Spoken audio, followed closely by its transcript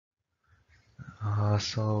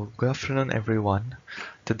Good afternoon everyone.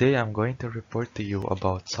 Today I'm going to report to you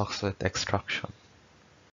about Soxhlet extraction.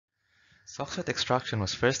 Soxhlet extraction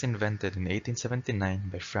was first invented in 1879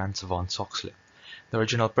 by Franz von Soxhlet. The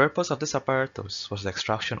original purpose of this apparatus was the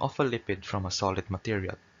extraction of a lipid from a solid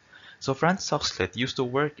material. So Franz Soxhlet used to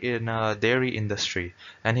work in a dairy industry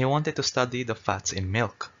and he wanted to study the fats in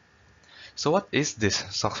milk. So what is this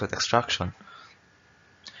Soxhlet extraction?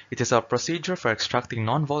 It is a procedure for extracting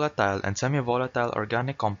non-volatile and semi-volatile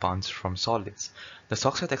organic compounds from solids. The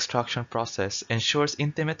Soxhlet extraction process ensures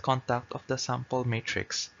intimate contact of the sample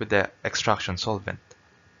matrix with the extraction solvent.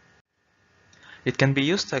 It can be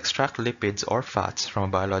used to extract lipids or fats from a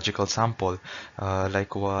biological sample,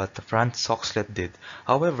 like what Franz Soxhlet did.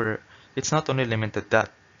 However, it's not only limited to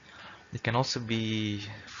that. It can also be,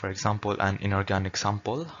 for example, an inorganic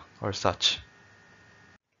sample or such.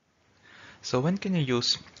 So when can you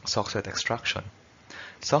use Soxhlet extraction?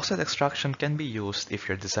 Soxhlet extraction can be used if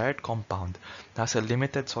your desired compound has a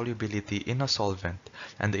limited solubility in a solvent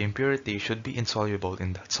and the impurity should be insoluble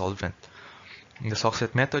in that solvent. The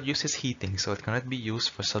Soxhlet method uses heating, so it cannot be used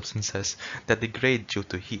for substances that degrade due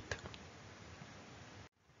to heat.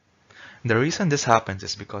 The reason this happens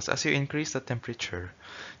is because as you increase the temperature,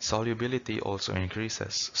 solubility also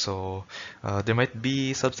increases. So there might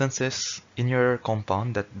be substances in your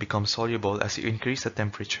compound that become soluble as you increase the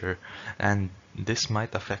temperature, and this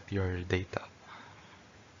might affect your data.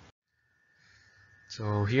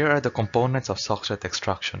 So here are the components of Soxhlet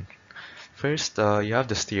extraction. First, you have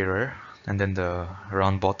the stirrer, and then the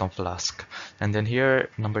round bottom flask. And then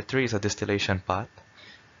here, number 3 is a distillation pot.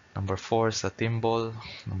 Number 4 is the thimble.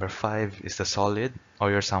 Number 5 is the solid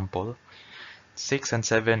or your sample. 6 and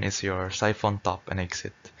 7 is your siphon top and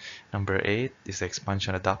exit. Number 8 is the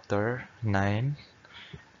expansion adapter. 9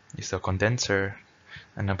 is the condenser.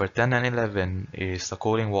 And number 10 and 11 is the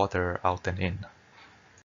cooling water out and in.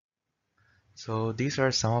 So these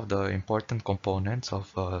are some of the important components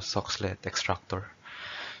of a Soxhlet extractor.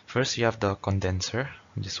 First, you have the condenser,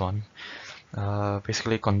 this one.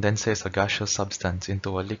 Basically condenses a gaseous substance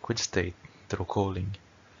into a liquid state through cooling.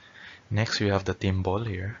 Next, you have the thimble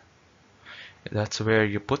here. That's where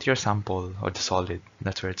you put your sample or the solid.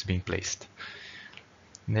 That's where it's being placed.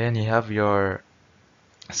 Then you have your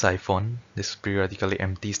siphon. This periodically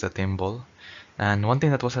empties the thimble. And one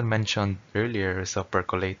thing that wasn't mentioned earlier is a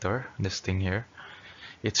percolator, this thing here.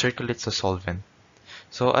 It circulates the solvent.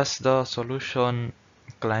 So as the solution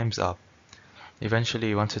climbs up,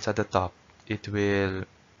 eventually once it's at the top, it will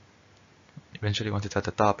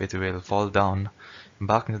fall down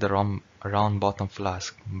back into the round bottom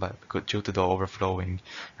flask due to the overflowing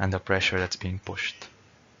and the pressure that's being pushed.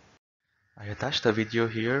 I attached a video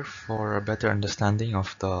here for a better understanding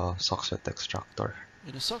of the Soxhlet extractor.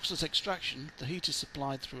 In a Soxhlet extraction, the heat is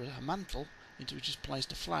supplied through a mantle into which is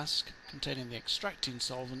placed a flask containing the extracting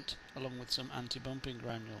solvent along with some anti-bumping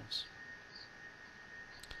granules.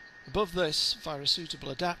 Above this, via a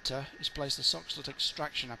suitable adapter, is placed the Soxhlet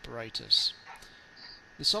extraction apparatus.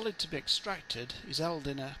 The solid to be extracted is held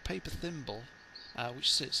in a paper thimble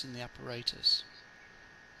which sits in the apparatus.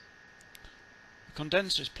 The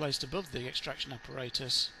condenser is placed above the extraction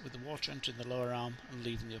apparatus with the water entering the lower arm and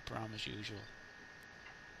leaving the upper arm as usual.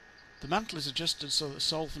 The mantle is adjusted so that the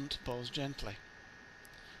solvent pours gently.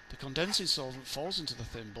 The condensing solvent falls into the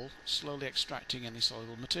thimble, slowly extracting any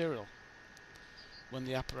soluble material. When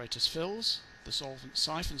the apparatus fills, the solvent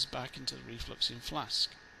siphons back into the refluxing flask.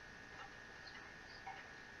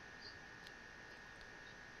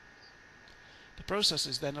 The process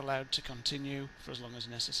is then allowed to continue for as long as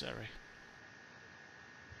necessary.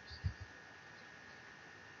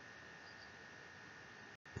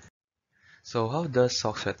 So how does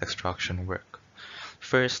Soxhlet extraction work?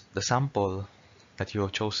 First, the sample that you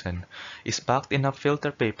have chosen is packed in a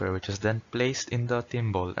filter paper which is then placed in the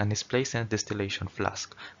thimble and is placed in a distillation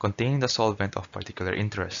flask containing the solvent of particular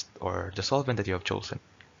interest or the solvent that you have chosen.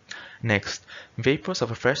 Next, vapors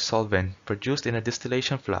of a fresh solvent produced in a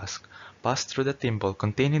distillation flask pass through the thimble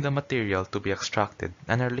containing the material to be extracted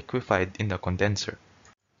and are liquefied in the condenser.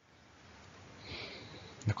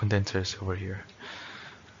 The condenser is over here.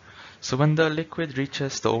 So when the liquid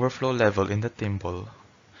reaches the overflow level in the thimble,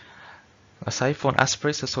 a siphon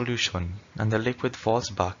aspirates the solution and the liquid falls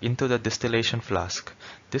back into the distillation flask.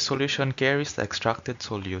 This solution carries the extracted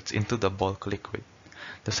solutes into the bulk liquid.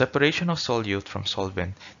 The separation of solute from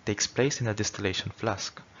solvent takes place in the distillation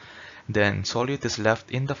flask. Then solute is left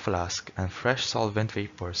in the flask and fresh solvent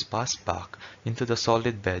vapors pass back into the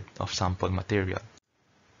solid bed of sample material.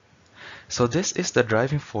 So this is the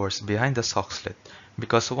driving force behind the Soxhlet,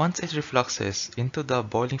 because once it refluxes into the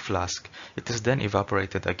boiling flask, it is then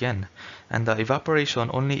evaporated again, and the evaporation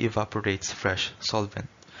only evaporates fresh solvent.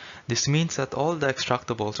 This means that all the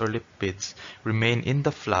extractables or lipids remain in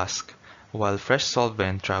the flask while fresh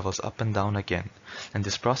solvent travels up and down again, and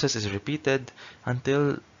this process is repeated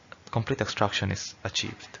until complete extraction is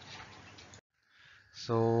achieved.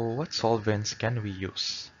 So what solvents can we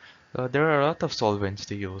use? There are a lot of solvents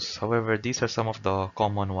to use. However, these are some of the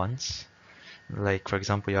common ones. Like for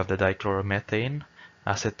example, you have the dichloromethane,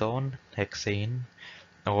 acetone, hexane,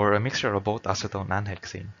 or a mixture of both acetone and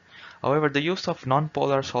hexane. However, the use of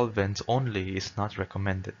nonpolar solvents only is not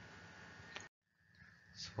recommended.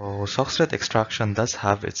 So Soxhlet extraction does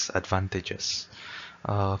have its advantages.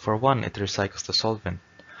 For one, it recycles the solvent.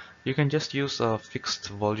 You can just use a fixed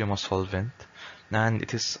volume of solvent, and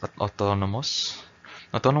it is autonomous.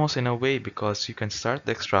 Autonomous in a way because you can start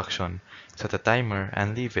the extraction, set a timer,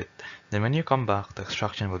 and leave it. Then when you come back, the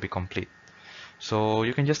extraction will be complete. So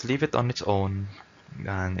you can just leave it on its own,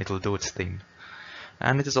 and it will do its thing.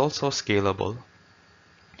 And it is also scalable.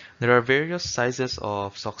 There are various sizes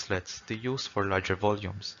of Soxhlets to use for larger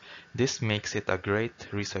volumes. This makes it a great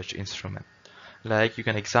research instrument. Like you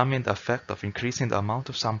can examine the effect of increasing the amount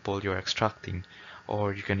of sample you're extracting,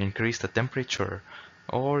 or you can increase the temperature,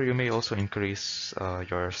 or you may also increase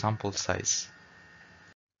your sample size.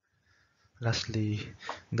 Lastly,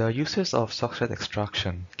 the uses of Soxhlet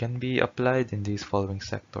extraction can be applied in these following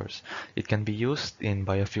sectors. It can be used in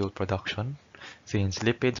biofuel production, since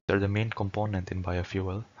lipids are the main component in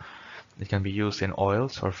biofuel. It can be used in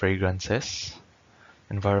oils or fragrances,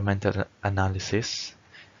 environmental analysis.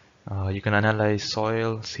 You can analyze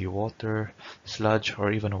soil, seawater, sludge,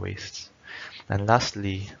 or even wastes. And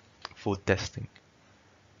lastly, food testing.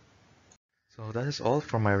 So that is all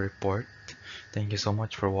for my report. Thank you so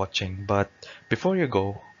much for watching. But before you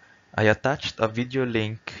go, I attached a video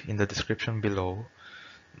link in the description below.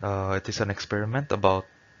 It is an experiment about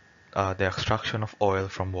the extraction of oil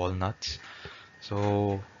from walnuts.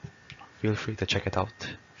 So feel free to check it out.